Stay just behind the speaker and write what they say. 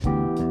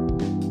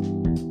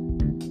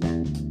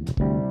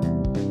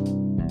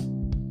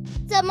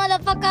up,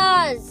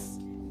 motherfuckers?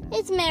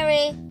 It's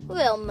Mary,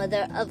 real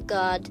mother of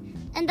God,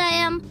 and I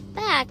am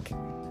back.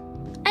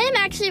 I am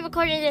actually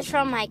recording this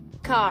from my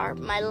car,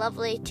 my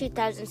lovely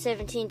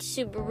 2017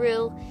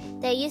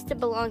 Subaru that used to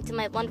belong to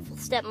my wonderful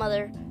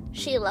stepmother,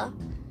 Sheila.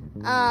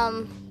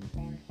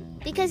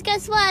 Because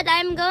guess what?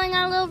 I'm going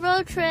on a little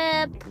road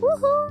trip.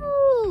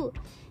 Woohoo!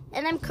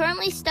 And I'm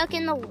currently stuck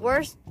in the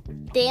worst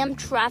damn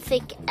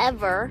traffic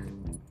ever.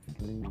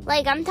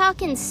 Like, I'm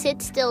talking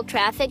sit-still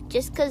traffic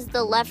just because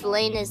the left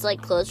lane is,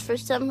 closed for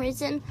some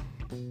reason.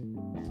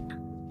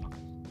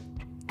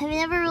 I've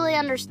never really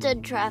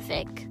understood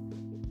traffic.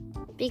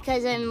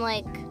 Because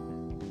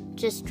I'm,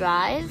 just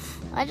drive?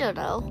 I don't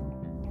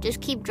know.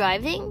 Just keep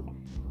driving?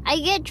 I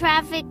get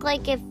traffic,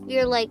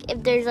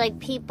 if there's,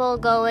 people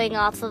going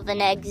off of an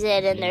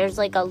exit and there's,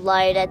 a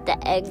light at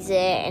the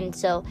exit and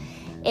so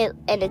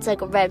it's, a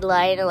red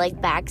light and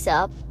it, backs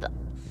up.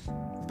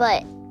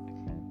 But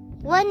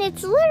when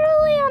it's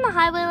literally on a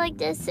highway like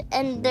this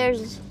and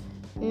there's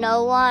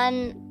no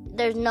one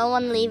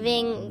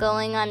leaving,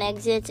 going on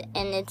exits,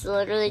 and it's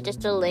literally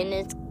just a lane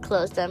that's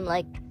closed, I'm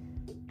like,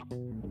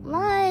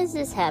 why is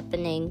this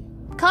happening?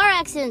 Car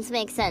accidents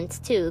make sense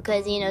too,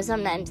 because,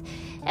 sometimes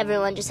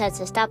everyone just has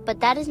to stop,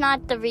 but that is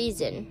not the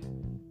reason.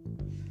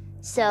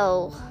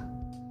 So,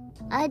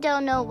 I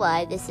don't know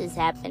why this is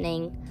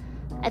happening.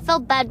 I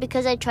felt bad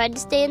because I tried to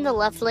stay in the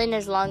left lane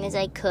as long as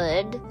I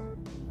could.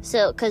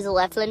 So, because the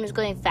left lane was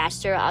going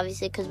faster,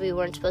 obviously, because we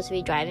weren't supposed to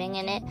be driving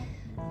in it.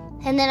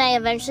 And then I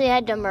eventually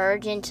had to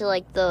merge into,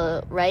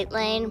 the right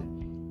lane.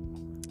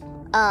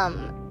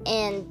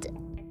 And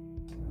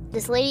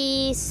this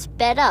lady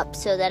sped up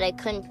so that I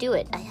couldn't do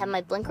it. I had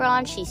my blinker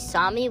on. She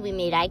saw me. We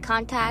made eye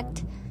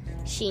contact.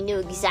 She knew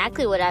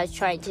exactly what I was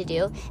trying to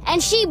do.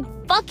 And she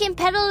fucking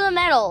pedal to the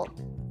metal.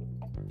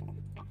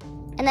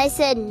 And I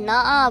said,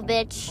 "Nuh-uh,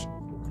 bitch.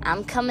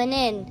 I'm coming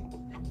in."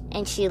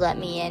 And she let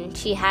me in.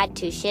 She had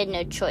to. She had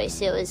no choice.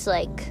 It was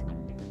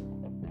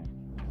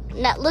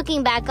not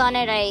looking back on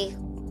it, I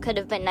could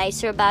have been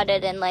nicer about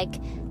it. And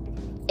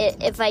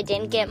if I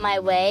didn't get my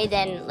way,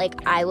 then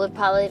I would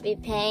probably be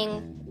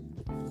paying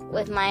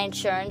with my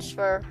insurance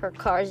for her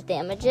car's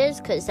damages,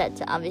 because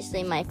that's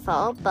obviously my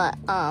fault. But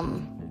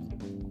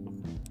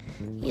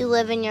you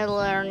live and you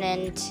learn.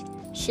 And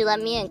she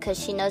let me in because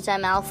she knows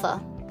I'm alpha.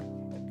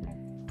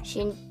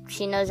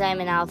 She knows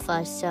I'm an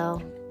alpha,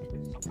 so.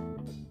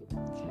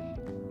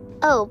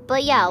 Oh,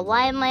 but yeah,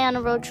 why am I on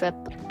a road trip?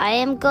 I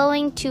am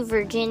going to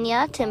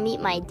Virginia to meet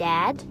my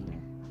dad.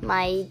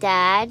 My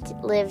dad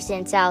lives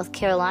in South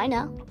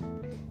Carolina.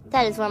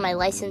 That is where my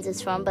license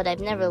is from, but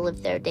I've never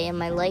lived there a day in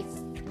my life.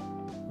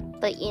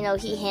 But,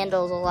 he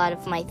handles a lot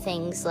of my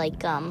things,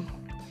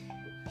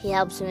 he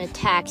helps me with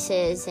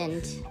taxes,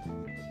 and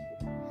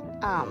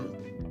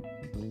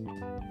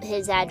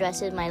his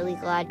address is my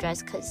legal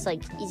address because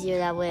it's, easier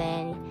that way,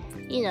 and,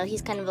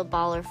 he's kind of a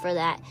baller for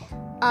that.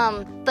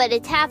 But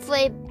it's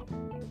halfway.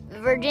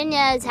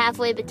 Virginia is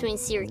halfway between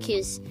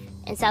Syracuse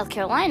and South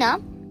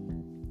Carolina.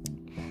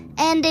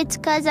 And it's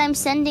because I'm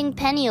sending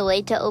Penny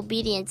away to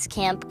obedience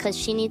camp because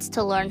she needs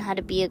to learn how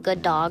to be a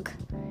good dog.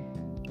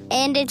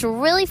 And it's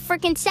really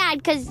freaking sad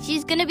because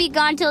she's going to be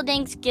gone till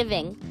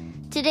Thanksgiving.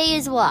 Today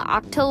is what?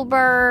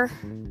 October...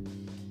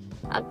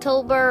 I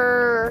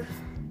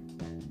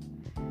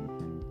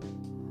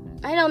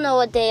don't know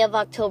what day of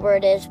October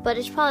it is, but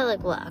it's probably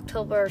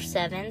October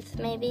 7th,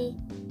 maybe?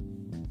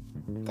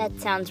 That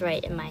sounds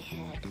right in my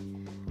head.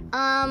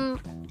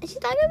 She's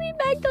not gonna be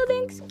back till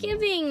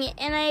Thanksgiving,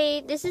 and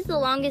this is the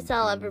longest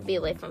I'll ever be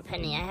away from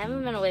Penny. I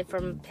haven't been away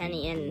from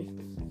Penny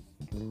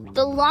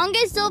the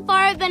longest so far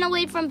I've been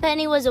away from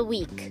Penny was a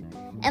week.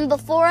 And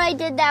before I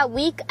did that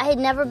week, I had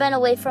never been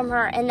away from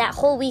her, and that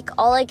whole week,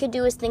 all I could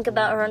do was think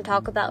about her and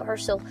talk about her,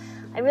 so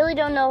I really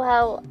don't know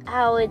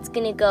how it's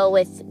gonna go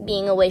with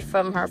being away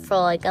from her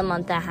for a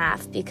month and a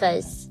half,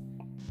 because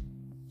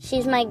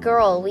she's my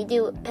girl.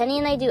 Penny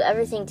and I do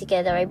everything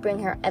together. I bring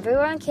her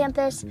everywhere on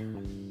campus.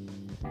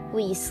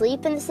 We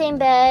sleep in the same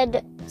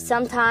bed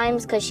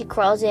sometimes because she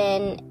crawls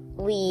in.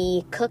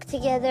 We cook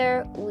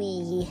together.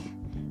 We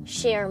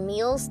share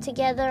meals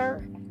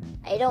together.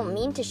 I don't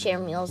mean to share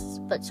meals,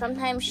 but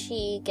sometimes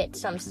she gets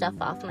some stuff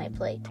off my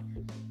plate.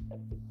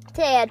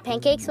 Today I had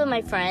pancakes with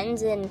my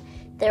friends, and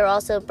there were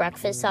also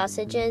breakfast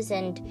sausages,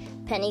 and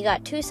Penny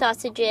got 2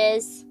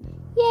 sausages.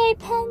 Yay,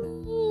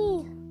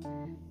 Penny!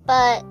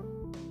 But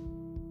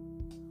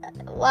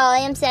while I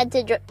am sad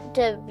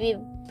to be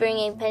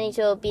bringing Penny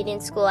to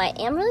obedience school, I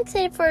am really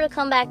excited for her to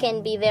come back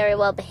and be very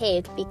well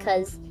behaved,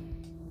 because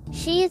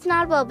she is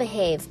not well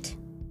behaved.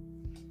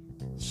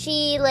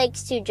 She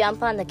likes to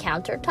jump on the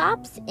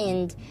countertops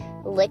and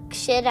lick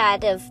shit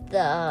out of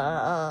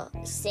the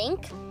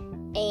sink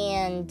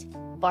and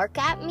bark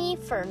at me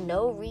for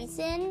no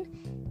reason,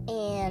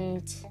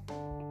 and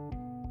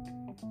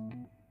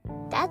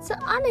that's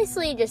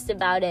honestly just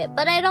about it.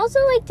 But I'd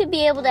also like to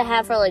be able to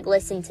have her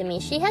listen to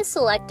me. She has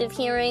selective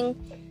hearing,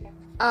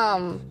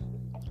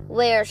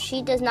 where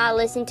she does not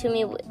listen to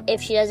me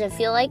if she doesn't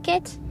feel like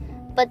it.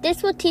 But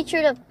this will teach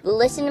her to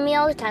listen to me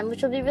all the time,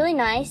 which will be really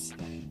nice.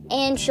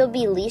 And she'll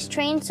be leash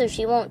trained, so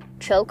she won't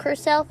choke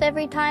herself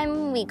every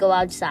time we go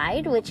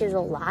outside, which is a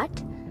lot.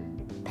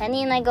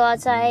 Penny and I go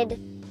outside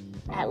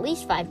at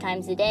least 5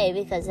 times a day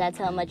because that's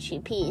how much she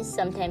pees,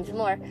 sometimes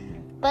more.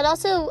 But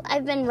also,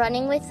 I've been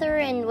running with her,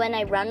 and when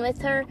I run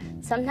with her,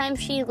 sometimes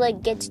she,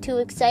 like, gets too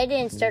excited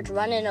and starts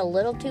running a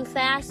little too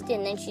fast,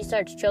 and then she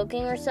starts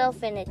choking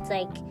herself, and it's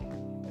like,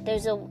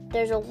 there's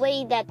a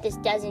way that this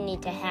doesn't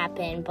need to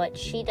happen, but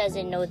she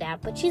doesn't know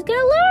that, but she's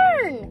gonna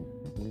learn!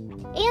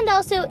 And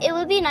also, it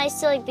would be nice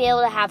to, like, be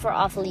able to have her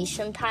off leash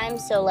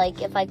sometimes, so,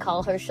 like, if I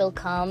call her, she'll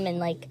come, and,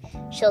 like,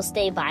 she'll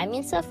stay by me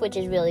and stuff, which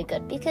is really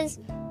good, because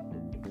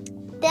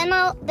then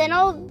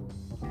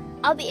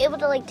I'll be able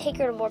to, like, take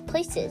her to more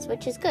places,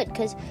 which is good,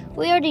 because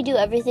we already do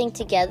everything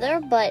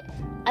together, but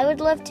I would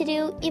love to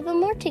do even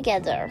more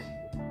together.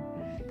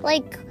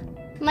 Like,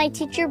 my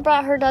teacher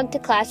brought her dog to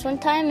class one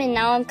time, and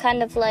now I'm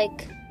kind of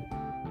like,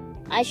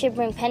 I should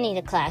bring Penny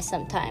to class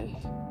sometime.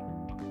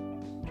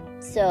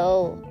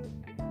 So,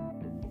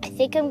 I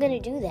think I'm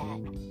gonna do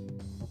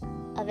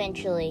that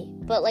eventually.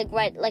 But,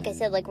 like I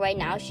said, right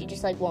now, she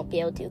just, like, won't be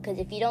able to, because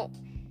if you don't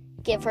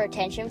give her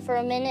attention for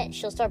a minute,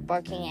 she'll start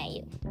barking at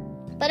you.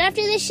 But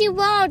after this, she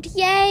won't.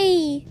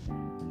 Yay!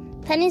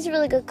 Penny's a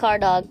really good car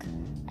dog.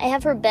 I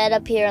have her bed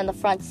up here on the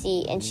front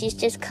seat, and she's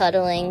just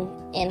cuddling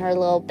in her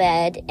little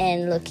bed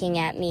and looking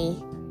at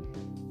me.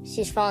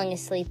 She's falling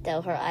asleep,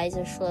 though. Her eyes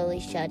are slowly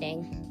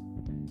shutting.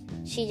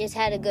 She just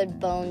had a good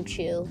bone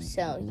chew,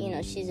 so, you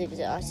know, she's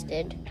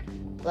exhausted.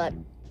 But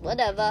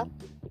whatever.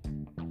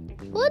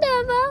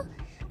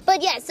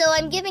 But yeah, so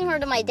I'm giving her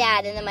to my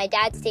dad, and then my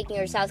dad's taking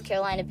her to South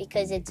Carolina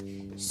because it's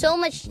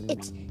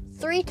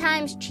 3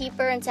 times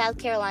cheaper in South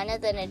Carolina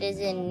than it is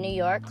in New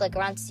York, like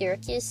around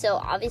Syracuse. So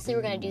obviously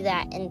we're going to do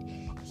that.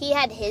 And he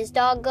had his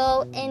dog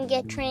go and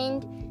get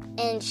trained,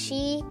 and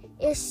she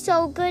is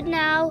so good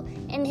now.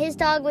 And his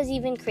dog was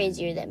even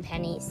crazier than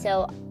Penny.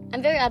 So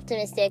I'm very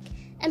optimistic.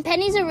 And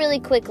Penny's a really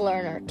quick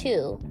learner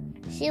too.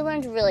 She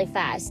learns really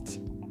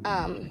fast.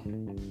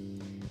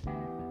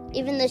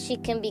 Even though she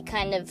can be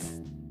kind of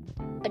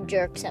a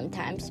jerk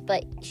sometimes,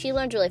 but she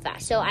learns really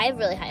fast. So I have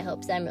really high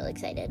hopes. I'm really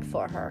excited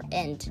for her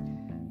and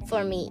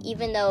for me,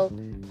 even though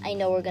I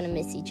know we're gonna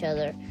miss each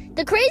other.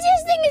 The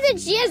craziest thing is that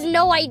she has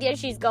no idea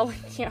she's going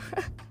here.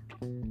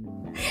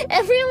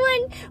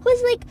 Everyone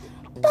was like,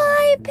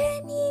 bye,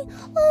 Penny.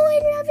 Oh, I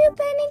love you,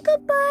 Penny.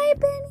 Goodbye,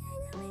 Penny.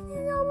 I love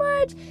you so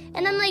much.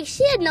 And I'm like,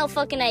 she had no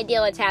fucking idea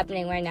what's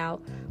happening right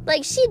now.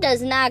 Like, she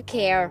does not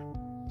care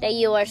that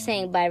you are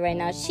saying bye right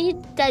now. She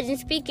doesn't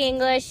speak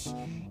English,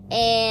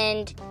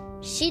 and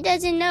she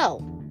doesn't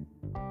know.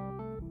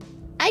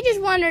 I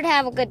just want her to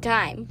have a good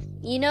time,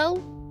 you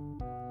know?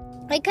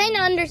 I kind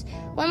of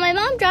understand. When my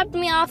mom dropped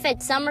me off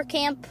at summer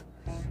camp,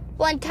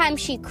 one time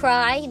she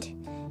cried,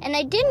 and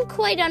I didn't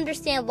quite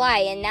understand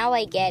why, and now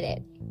I get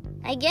it.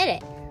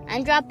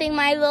 I'm dropping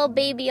my little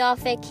baby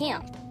off at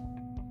camp.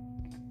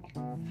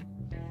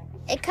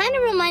 It kind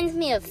of reminds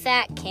me of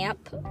fat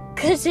camp,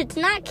 because it's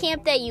not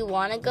camp that you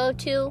want to go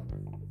to.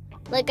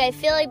 Like, I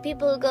feel like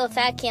people who go to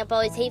fat camp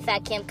always hate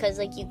fat camp because,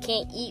 like, you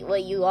can't eat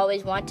what you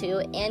always want to,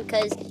 and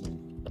because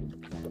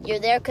you're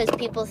there because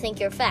people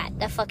think you're fat.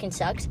 That fucking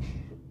sucks.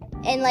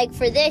 And, like,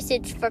 for this,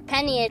 it's for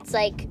Penny, it's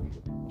like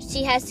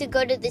she has to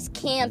go to this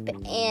camp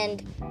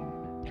and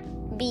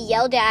be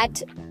yelled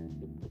at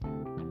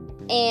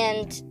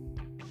and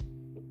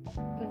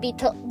be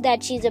told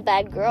that she's a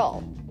bad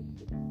girl.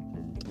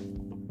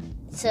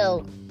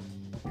 So,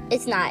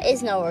 it's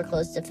nowhere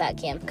close to fat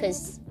camp,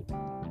 because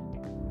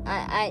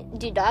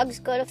do dogs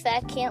go to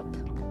fat camp?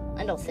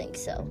 I don't think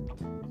so.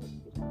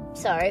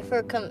 Sorry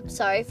for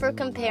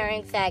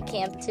comparing fat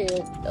camp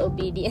to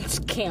obedience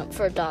camp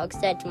for dogs.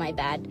 That's my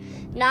bad.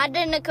 Not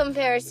in a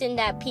comparison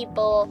that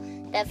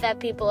fat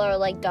people are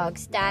like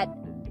dogs. That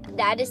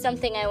is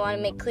something I want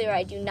to make clear.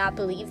 I do not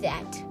believe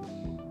that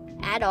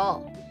at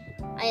all.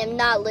 I am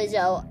not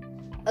Lizzo.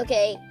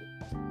 Okay.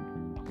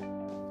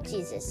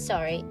 Jesus,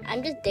 sorry.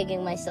 I'm just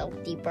digging myself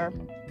deeper.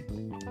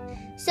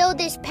 So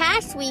this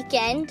past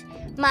weekend,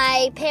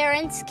 my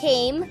parents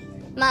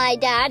came, my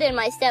dad and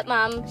my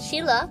stepmom,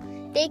 Sheila.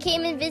 They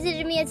came and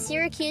visited me at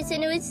Syracuse,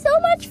 and it was so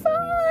much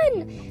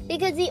fun!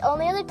 Because the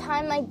only other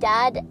time my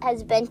dad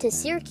has been to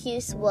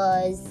Syracuse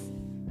was,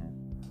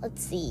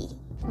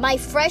 my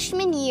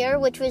freshman year,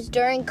 which was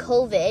during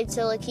COVID.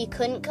 So, like, he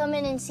couldn't come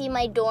in and see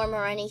my dorm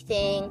or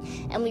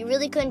anything, and we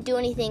really couldn't do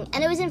anything.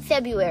 And it was in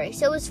February,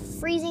 so it was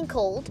freezing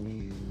cold.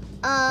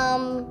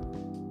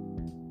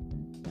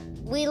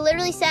 We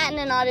literally sat in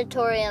an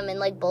auditorium and,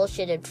 like,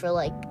 bullshitted for,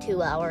 like,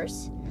 2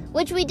 hours.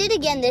 Which we did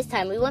again this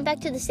time. We went back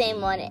to the same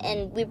one,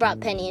 and we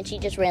brought Penny, and she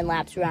just ran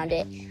laps around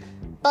it.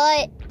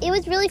 But it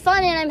was really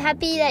fun, and I'm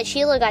happy that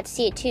Sheila got to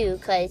see it too,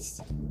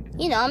 because,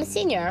 you know, I'm a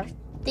senior.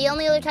 The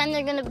only other time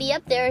they're going to be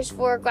up there is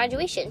for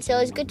graduation. So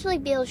it's good to,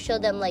 like, be able to show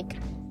them, like,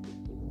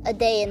 a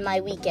day in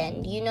my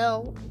weekend, you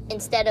know,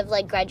 instead of,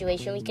 like,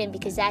 graduation weekend,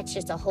 because that's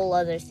just a whole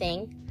other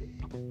thing.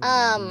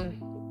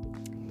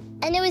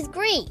 And it was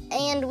great,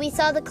 and we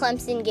saw the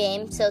Clemson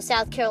game. So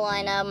South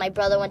Carolina, my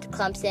brother went to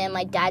Clemson,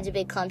 my dad's a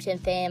big Clemson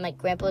fan, my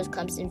grandpa was a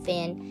Clemson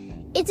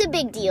fan, it's a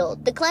big deal.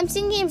 The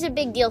Clemson game's a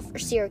big deal for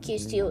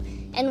Syracuse too.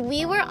 And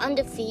we were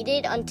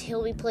undefeated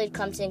until we played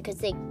Clemson because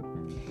they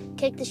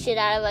kicked the shit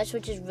out of us,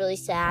 which is really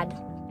sad.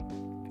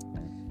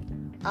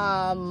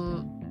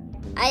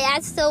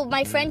 So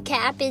my friend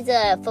Cap is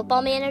a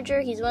football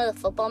manager. He's one of the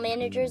football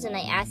managers, and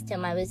I asked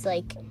him, I was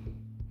like,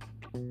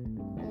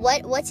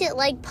 what's it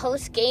like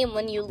post-game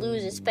when you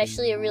lose,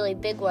 especially a really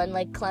big one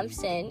like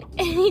Clemson?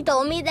 And he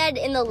told me that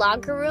in the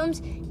locker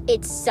rooms,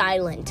 it's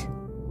silent.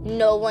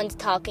 No one's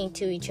talking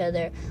to each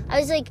other. I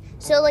was like,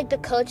 so like the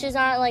coaches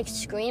aren't like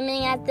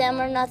screaming at them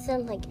or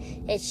nothing? Like,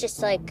 it's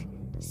just like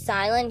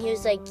silent? He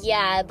was like,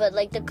 yeah, but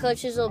like the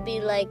coaches will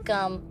be like,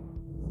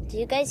 do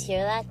you guys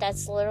hear that?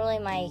 That's literally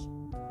my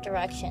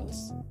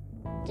directions.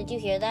 Did you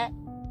hear that?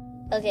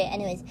 Okay,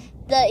 anyways.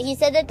 He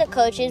said that the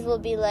coaches will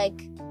be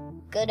like,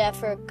 good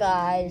effort,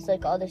 guys,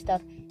 like all this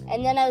stuff.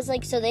 And then I was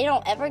like, so they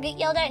don't ever get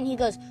yelled at? And he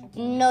goes,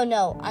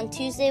 no. On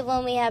Tuesday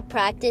when we have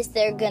practice,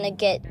 they're gonna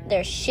get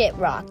their shit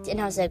rocked. And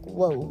I was like,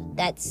 whoa,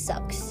 that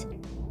sucks.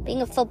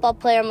 Being a football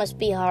player must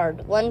be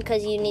hard. One,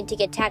 because you need to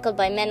get tackled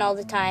by men all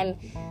the time,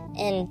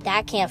 and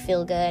that can't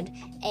feel good.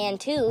 And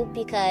two,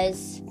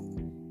 because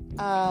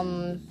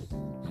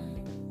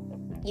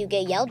you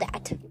get yelled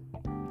at.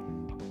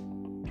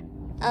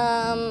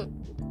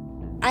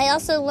 I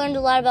also learned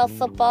a lot about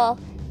football.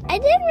 I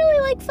didn't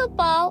really like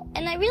football,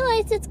 and I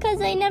realized it's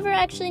because I never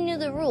actually knew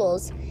the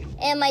rules.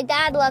 And my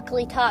dad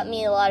luckily taught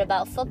me a lot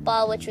about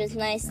football, which was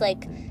nice.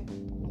 Like,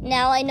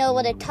 now I know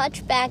what a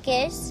touchback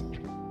is.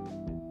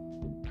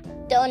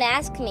 Don't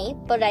ask me,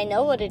 but I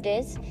know what it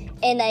is.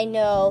 And I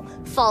know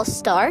false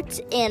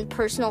starts and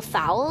personal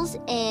fouls,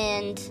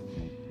 and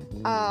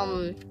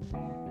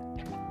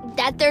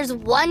that there's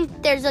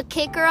a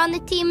kicker on the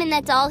team, and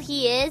that's all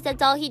he is.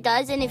 That's all he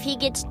does. And if he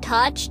gets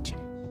touched,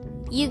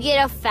 you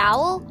get a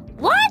foul.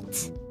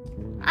 What?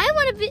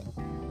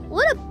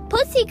 What a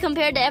pussy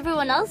compared to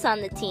everyone else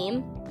on the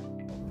team.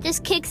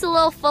 Just kicks a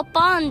little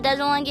football and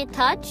doesn't want to get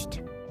touched.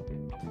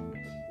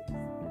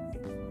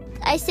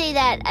 I say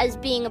that as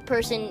being a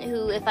person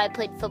who, if I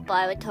played football,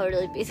 I would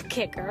totally be the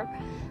kicker.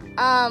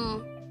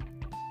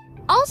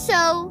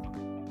 Also,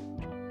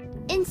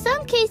 in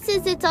some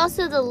cases, it's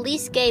also the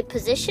least gay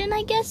position,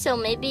 I guess. So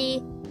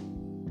maybe,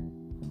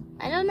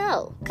 I don't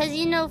know. Because,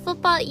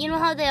 football, you know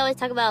how they always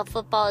talk about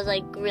football is,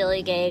 like,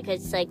 really gay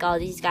because it's, like, all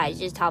these guys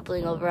just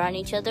toppling over on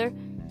each other.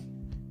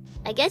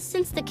 I guess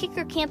since the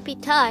kicker can't be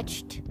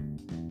touched,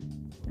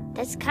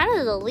 that's kind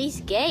of the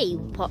least gay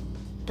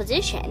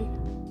position.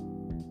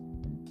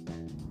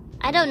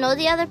 I don't know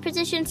the other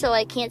position, so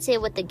I can't say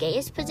what the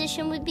gayest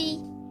position would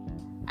be.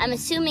 I'm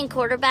assuming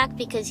quarterback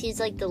because he's,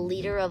 like, the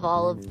leader of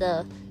all of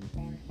the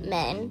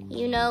men,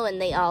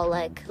 and they all,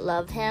 like,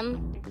 love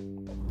him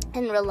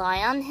and rely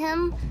on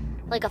him.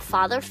 Like a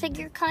father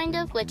figure, kind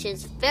of, which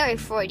is very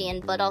Freudian,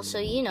 but also,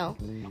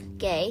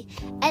 gay.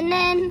 And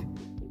then,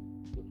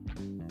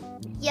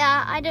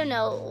 yeah, I don't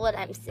know what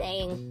I'm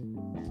saying.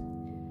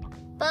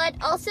 But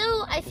also,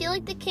 I feel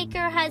like the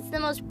kicker has the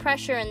most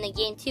pressure in the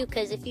game, too,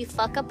 because if you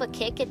fuck up a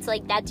kick, it's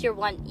like that's your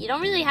one. You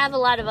don't really have a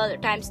lot of other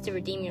times to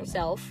redeem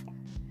yourself.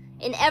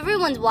 And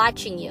everyone's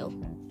watching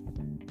you.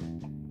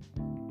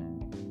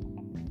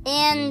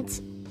 And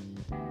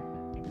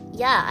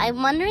yeah,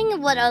 I'm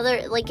wondering what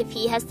other, like, if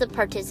he has to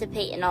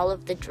participate in all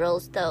of the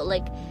drills, though.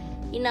 Like,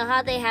 you know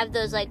how they have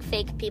those, like,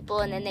 fake people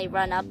and then they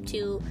run up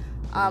to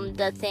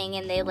the thing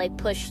and they, like,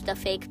 push the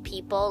fake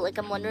people? Like,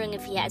 I'm wondering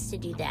if he has to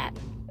do that.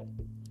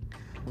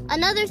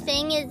 Another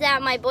thing is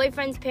that my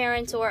boyfriend's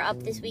parents were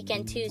up this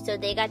weekend, too, so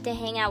they got to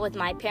hang out with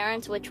my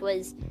parents, which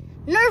was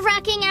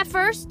nerve-wracking at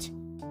first.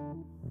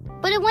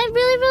 But it went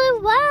really,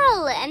 really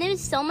well, and it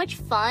was so much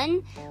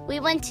fun.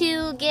 We went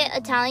to get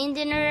Italian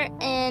dinner,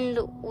 and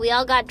we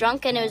all got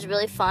drunk, and it was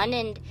really fun.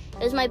 And it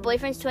was my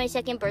boyfriend's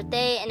 22nd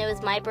birthday, and it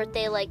was my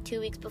birthday, like,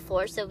 2 weeks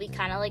before, so we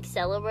kind of, like,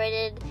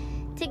 celebrated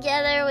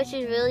together, which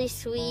was really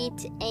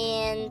sweet.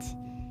 And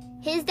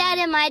his dad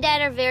and my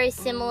dad are very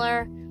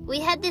similar. We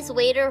had this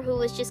waiter who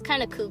was just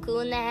kind of cuckoo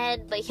in the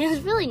head, but he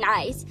was really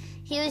nice.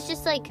 He was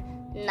just, like,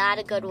 not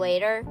a good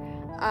waiter.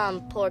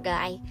 Poor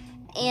guy.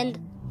 And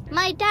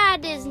my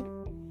dad is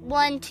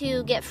one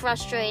to get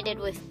frustrated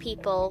with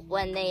people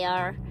when they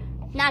are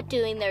not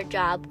doing their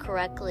job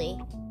correctly.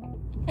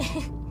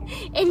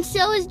 And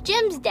so is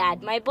Jim's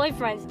dad. My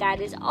boyfriend's dad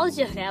is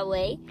also that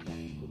way.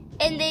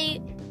 And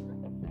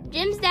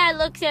Jim's dad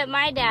looks at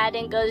my dad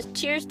and goes,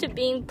 "Cheers to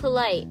being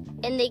polite."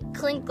 And they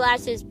clink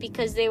glasses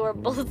because they were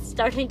both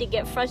starting to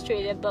get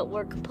frustrated but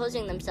were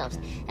composing themselves.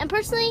 And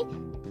personally,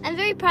 I'm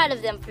very proud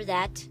of them for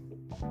that.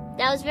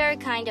 That was very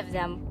kind of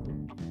them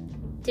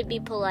to be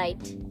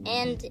polite.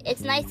 And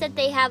it's nice that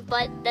they have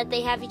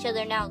each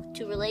other now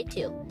to relate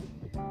to.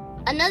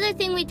 Another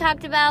thing we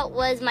talked about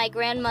was my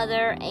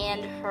grandmother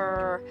and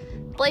her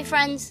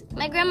boyfriends.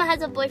 My grandma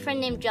has a boyfriend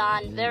named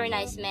John, very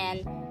nice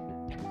man.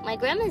 My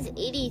grandma's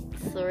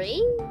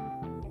 83?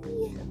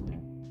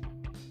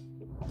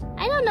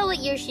 I don't know what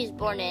year she's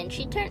born in.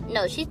 She's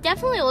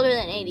definitely older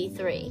than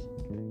 83.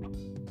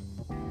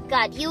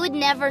 God, you would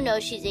never know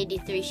she's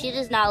 83. She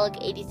does not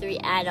look 83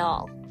 at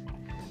all.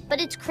 But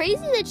it's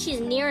crazy that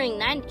she's nearing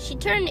 90. She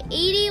turned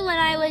 80 when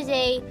I was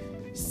a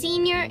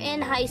senior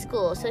in high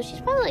school. So she's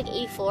probably like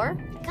 84.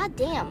 God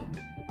damn.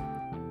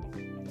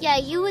 Yeah,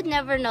 you would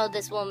never know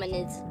this woman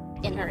is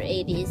in her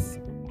 80s.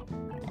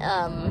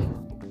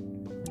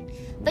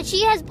 But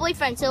she has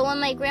boyfriends. So when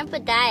my grandpa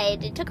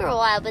died, it took her a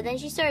while, but then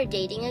she started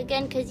dating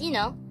again because, you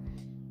know,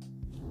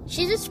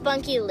 she's a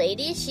spunky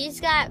lady. She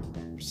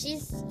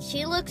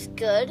looks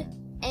good.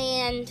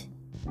 And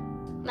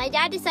my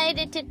dad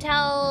decided to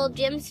tell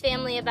Jim's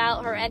family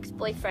about her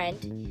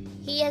ex-boyfriend.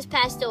 He has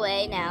passed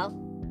away now.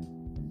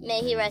 May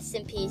he rest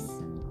in peace.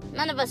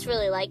 None of us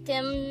really liked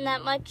him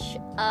that much.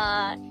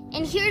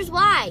 And here's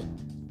why.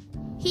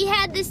 He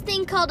had this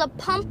thing called a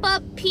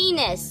pump-up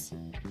penis.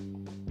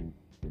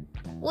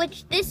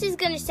 Which, this is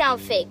gonna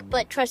sound fake,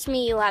 but trust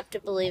me, you have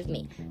to believe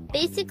me.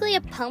 Basically,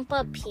 a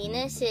pump-up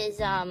penis is,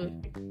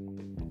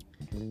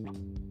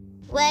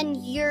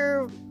 when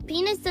your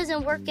penis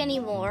doesn't work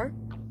anymore,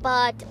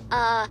 but,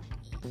 and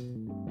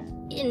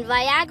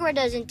Viagra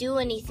doesn't do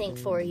anything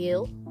for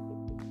you.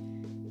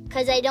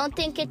 Because I don't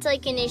think it's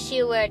like an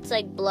issue where it's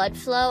like blood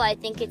flow. I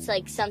think it's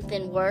like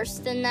something worse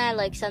than that,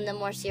 like something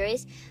more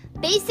serious.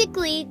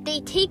 Basically, they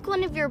take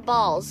one of your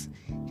balls,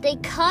 they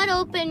cut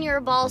open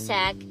your ball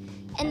sack,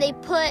 and they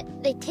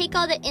take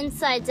all the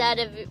insides out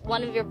of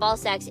one of your ball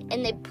sacks,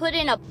 and they put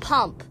in a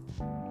pump.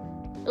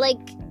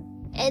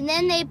 And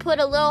then they put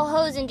a little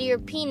hose into your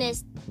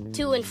penis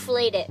to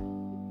inflate it.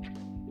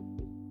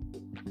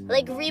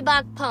 Like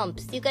Reebok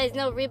pumps. You guys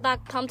know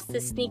Reebok pumps, the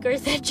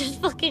sneakers that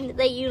just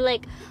that you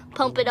like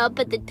pump it up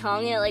at the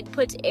tongue and it like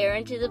puts air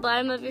into the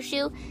bottom of your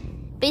shoe.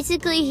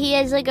 Basically, he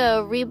has like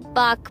a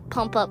Reebok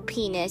pump up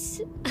penis.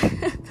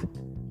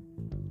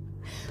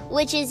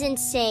 Which is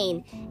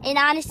insane. And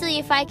honestly,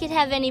 if I could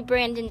have any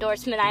brand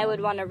endorsement, I would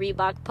want a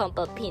Reebok pump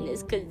up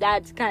penis, because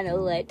that's kind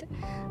of lit.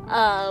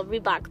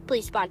 Reebok,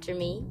 please sponsor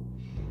me.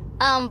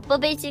 But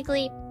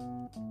basically,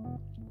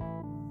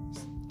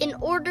 in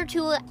order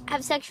to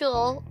have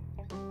sexual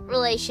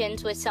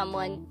relations with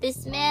someone,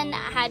 this man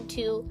had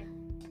to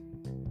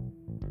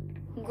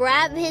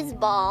grab his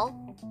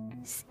ball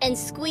and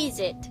squeeze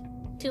it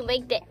to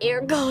make the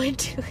air go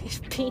into his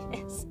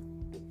penis.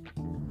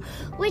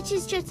 Which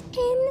is just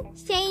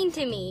insane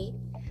to me.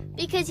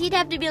 Because he'd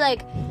have to be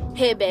like,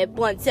 hey babe,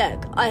 1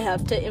 sec, I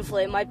have to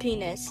inflate my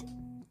penis.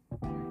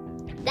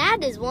 That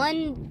is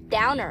one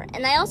downer.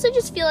 And I also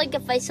just feel like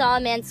if I saw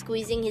a man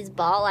squeezing his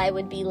ball, I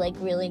would be like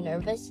really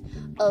nervous.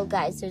 Oh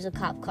guys, there's a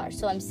cop car,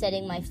 so I'm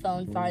setting my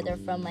phone farther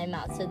from my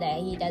mouth so that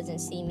he doesn't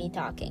see me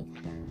talking.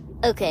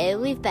 Okay,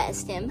 we've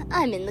passed him.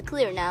 I'm in the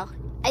clear now.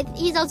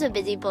 He's also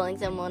busy pulling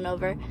someone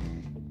over.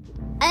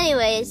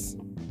 Anyways,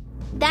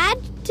 that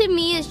to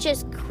me is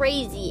just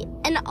crazy.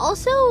 And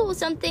also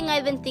something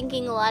I've been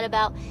thinking a lot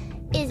about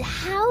is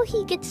how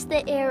he gets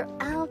the air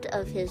out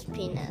of his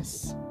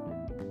penis.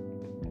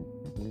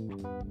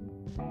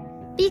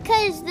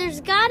 Because there's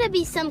gotta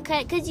be some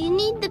kind, because you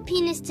need the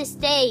penis to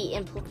stay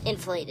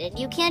inflated.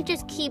 You can't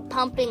just keep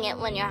pumping it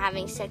when you're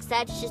having sex.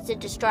 That's just a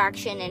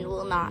distraction and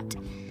will not.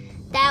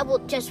 That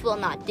will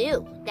not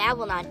do. That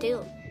will not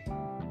do.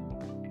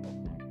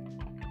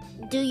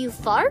 Do you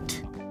fart?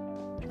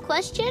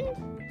 Question?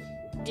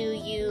 Do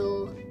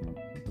you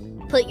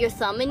put your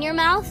thumb in your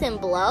mouth and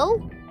blow?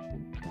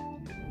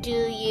 Do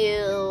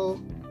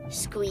you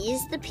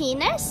squeeze the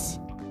penis?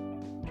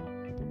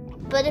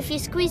 But if you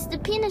squeeze the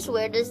penis,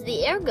 where does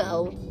the air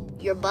go?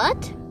 Your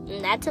butt?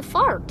 And that's a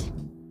fart.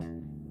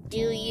 Do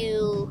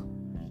you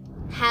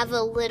have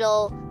a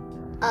little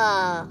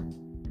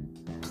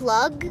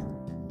plug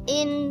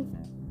in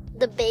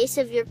the base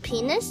of your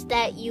penis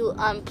that you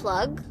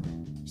unplug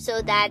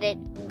so that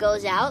it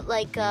goes out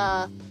like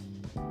a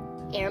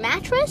air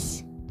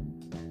mattress?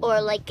 Or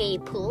like a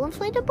pool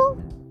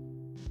inflatable?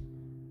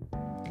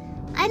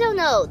 I don't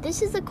know.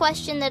 This is a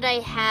question that I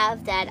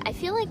have that I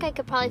feel like I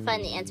could probably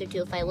find the answer to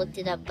if I looked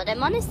it up, but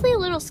I'm honestly a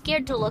little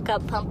scared to look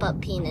up pump up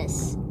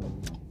penis.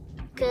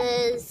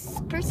 Because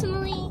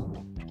personally,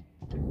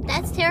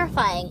 that's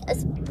terrifying.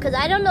 Because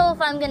I don't know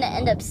if I'm going to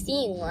end up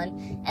seeing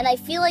one. And I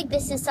feel like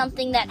this is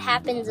something that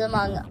happens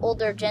among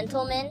older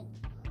gentlemen.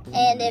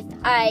 And if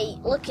I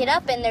look it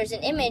up and there's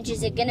an image,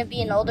 is it going to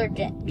be an older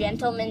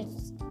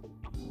gentleman's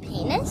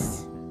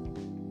penis?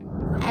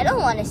 I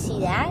don't want to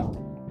see that.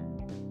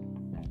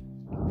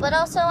 But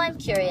also, I'm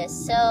curious,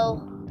 so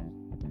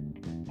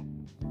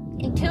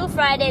in 2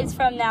 Fridays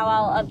from now,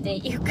 I'll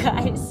update you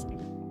guys.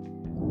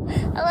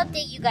 I'll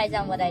update you guys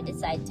on what I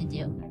decide to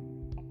do.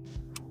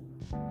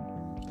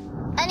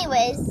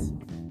 Anyways,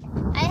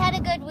 I had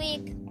a good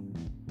week.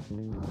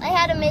 I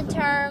had a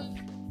midterm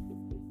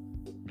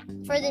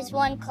for this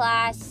one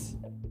class,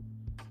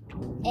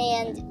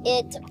 and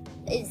it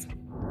is,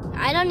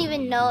 I don't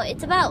even know,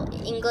 it's about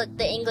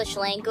the English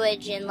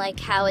language and like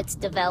how it's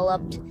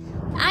developed.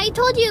 I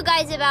told you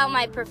guys about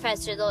my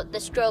professor, the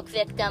stroke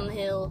victim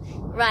who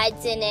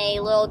rides in a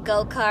little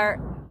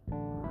go-kart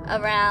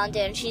around,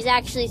 and she's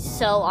actually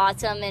so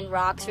awesome and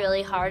rocks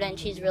really hard, and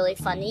she's really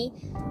funny.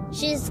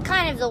 She's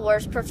kind of the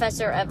worst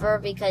professor ever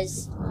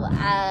because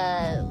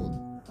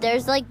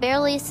there's like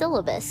barely a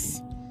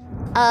syllabus.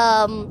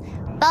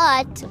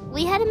 But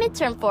we had a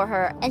midterm for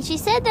her, and she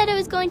said that it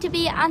was going to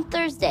be on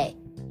Thursday.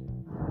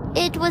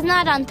 It was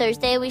not on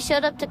Thursday. We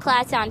showed up to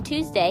class on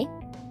Tuesday.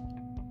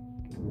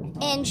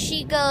 And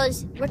she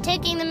goes, "We're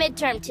taking the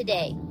midterm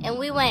today." And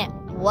we went,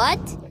 "What?"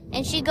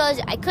 And she goes,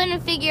 "I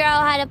couldn't figure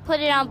out how to put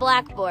it on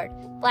Blackboard."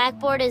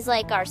 Blackboard is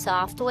like our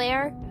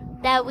software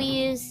that we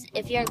use.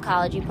 If you're in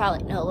college, you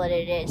probably know what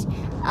it is.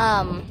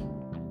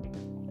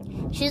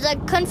 She's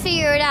like, "Couldn't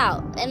figure it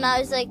out." And I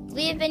was like,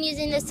 "We have been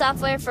using this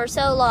software for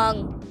so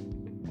long.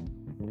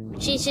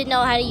 She should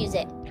know how to use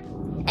it."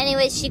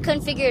 Anyways, she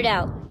couldn't figure it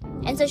out.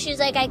 And so she was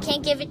like, "I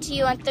can't give it to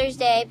you on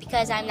Thursday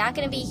because I'm not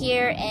going to be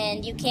here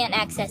and you can't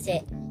access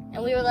it."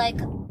 And we were like,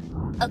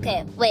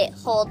 "Okay, wait,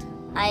 hold.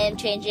 I am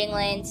changing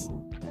lanes."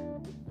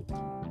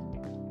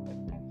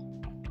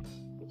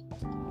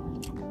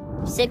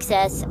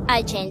 Success.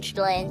 I changed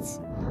lanes.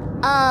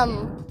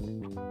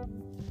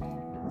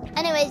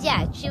 Anyways,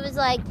 yeah, she was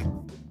like,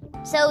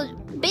 so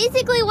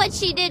basically what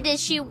she did is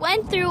she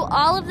went through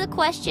all of the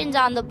questions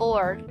on the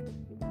board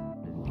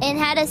and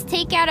had us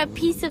take out a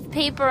piece of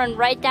paper and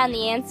write down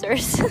the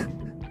answers.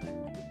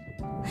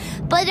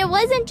 But it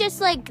wasn't just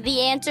like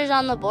the answers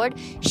on the board.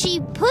 She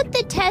put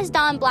the test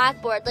on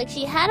Blackboard. Like,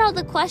 she had all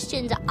the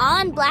questions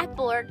on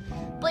Blackboard,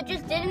 but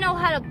just didn't know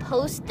how to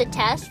post the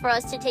test for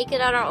us to take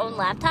it on our own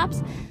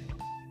laptops.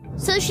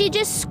 So she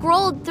just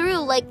scrolled through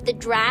like the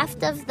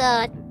draft of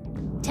the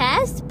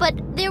test, but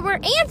there were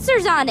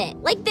answers on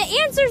it. Like, the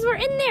answers were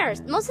in there.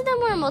 Most of them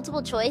were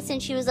multiple choice, and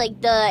she was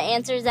like, "The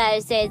answers that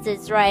it says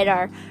it's right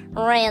are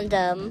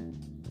random."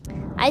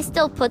 I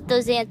still put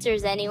those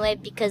answers anyway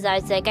because I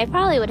was like, I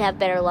probably would have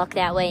better luck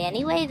that way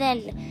anyway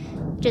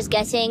than just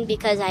guessing,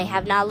 because I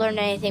have not learned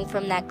anything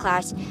from that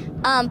class.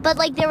 But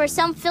like, there were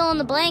some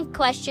fill-in-the-blank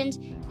questions,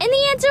 and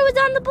the answer was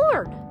on the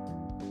board,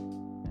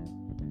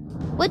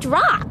 which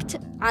rocked,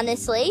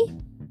 honestly.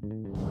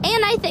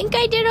 And I think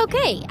I did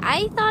okay.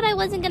 I thought I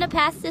wasn't going to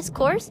pass this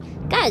course.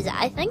 Guys,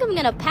 I think I'm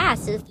going to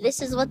pass if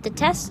this is what the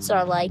tests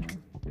are like,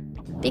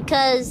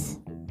 because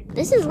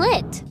this is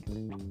lit.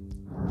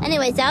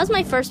 Anyways, that was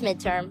my first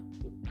midterm.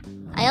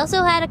 I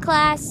also had a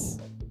class,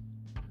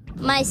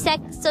 my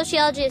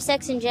Sociology of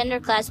Sex and Gender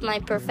class. My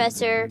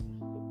professor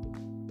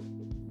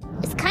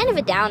is kind of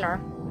a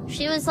downer.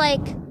 She was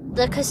like,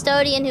 "The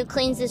custodian who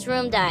cleans this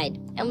room died."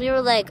 And we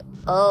were like,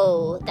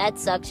 "Oh, that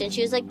sucks." And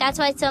she was like, "That's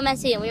why it's so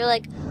messy." And we were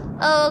like,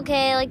 "Oh,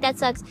 okay, like, that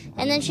sucks."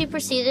 And then she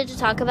proceeded to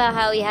talk about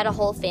how he had a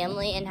whole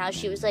family and how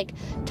she was, like,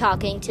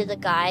 talking to the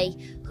guy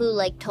who,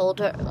 like, told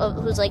her,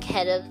 who's, like,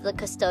 head of the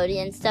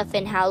custodian stuff,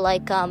 and how,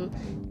 like,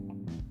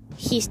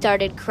 he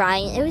started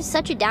crying. It was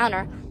such a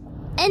downer.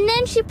 And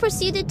then she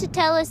proceeded to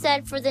tell us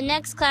that for the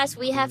next class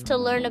we have to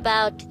learn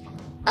about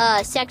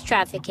sex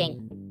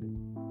trafficking.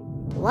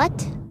 What?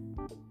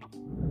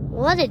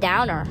 What a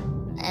downer.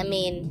 I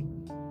mean,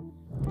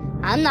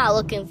 I'm not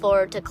looking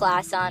forward to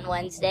class on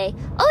Wednesday.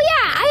 Oh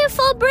yeah, I have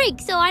fall break,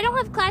 so I don't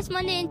have class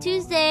Monday and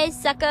Tuesday,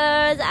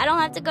 suckers. I don't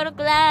have to go to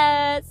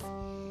class.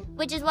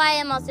 Which is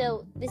why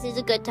this is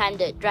a good time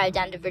to drive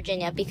down to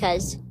Virginia,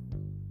 because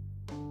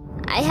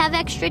I have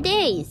extra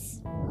days.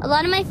 A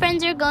lot of my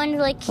friends are going to,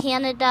 like,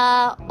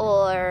 Canada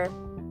or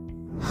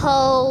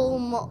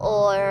home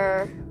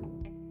or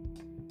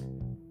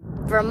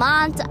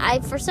Vermont. I,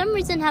 for some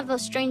reason, have a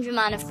strange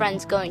amount of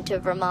friends going to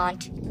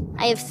Vermont.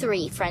 I have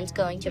 3 friends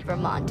going to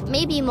Vermont.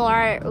 Maybe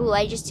more. Ooh,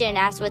 I just didn't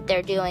ask what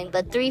they're doing,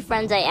 but 3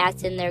 friends I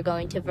asked and they're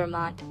going to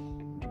Vermont.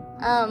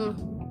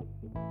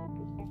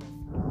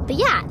 But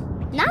yeah,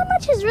 not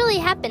much has really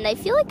happened. I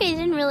feel like I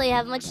didn't really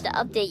have much to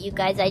update you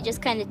guys. I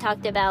just kind of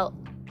talked about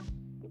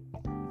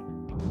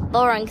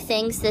boring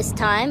things this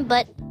time,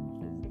 but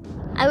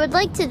I would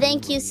like to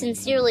thank you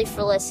sincerely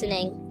for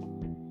listening.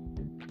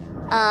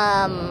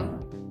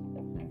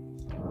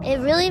 It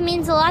really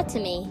means a lot to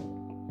me.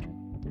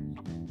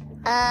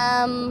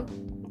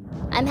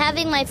 I'm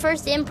having my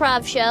first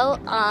improv show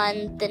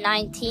on the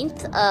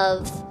 19th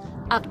of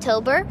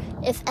October.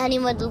 If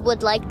anyone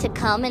would like to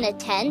come and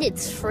attend,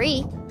 it's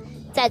free.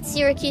 It's at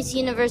Syracuse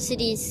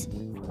University's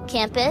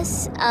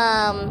campus.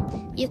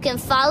 You can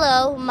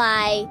follow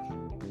my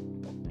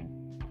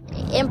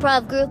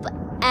improv group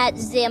at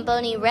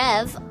Zamboni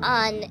Rev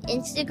on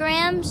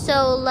Instagram.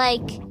 So,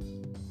 like,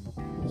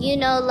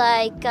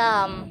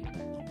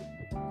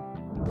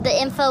 the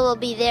info will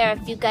be there if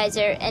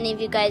any of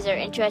you guys are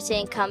interested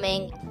in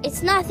coming.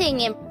 It's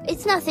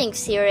nothing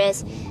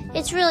serious.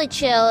 It's really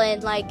chill,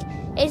 and, like,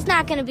 it's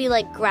not going to be,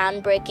 like,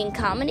 groundbreaking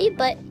comedy,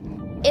 but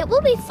it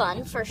will be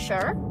fun for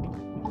sure.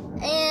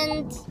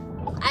 And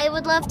I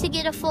would love to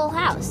get a full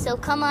house, so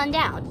come on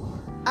down.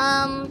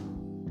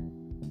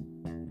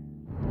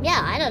 Yeah,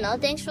 I don't know.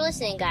 Thanks for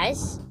listening,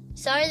 guys.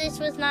 Sorry this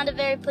was not a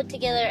very put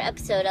together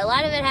episode. A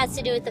lot of it has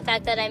to do with the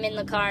fact that I'm in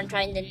the car and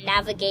trying to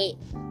navigate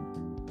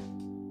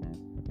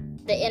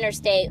the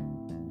interstate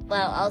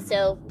while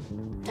also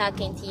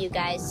talking to you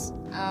guys.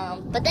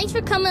 But thanks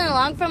for coming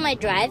along for my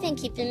drive and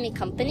keeping me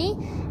company.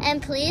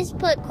 And please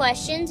put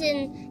questions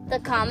in the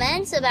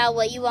comments about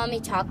what you want me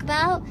to talk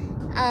about.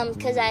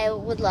 Because I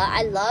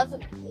love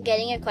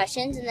getting your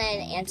questions and then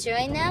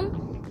answering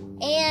them.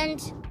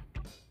 And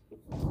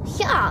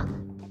yeah,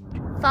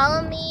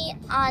 follow me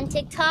on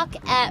TikTok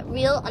at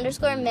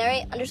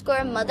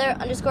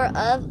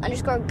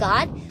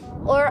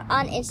real_Mary_mother_of_God, or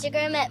on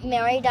Instagram at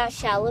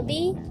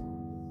mary.shalaby.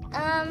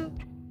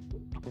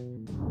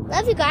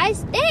 Love you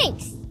guys.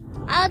 Thanks.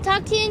 I'll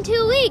talk to you in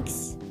 2 weeks.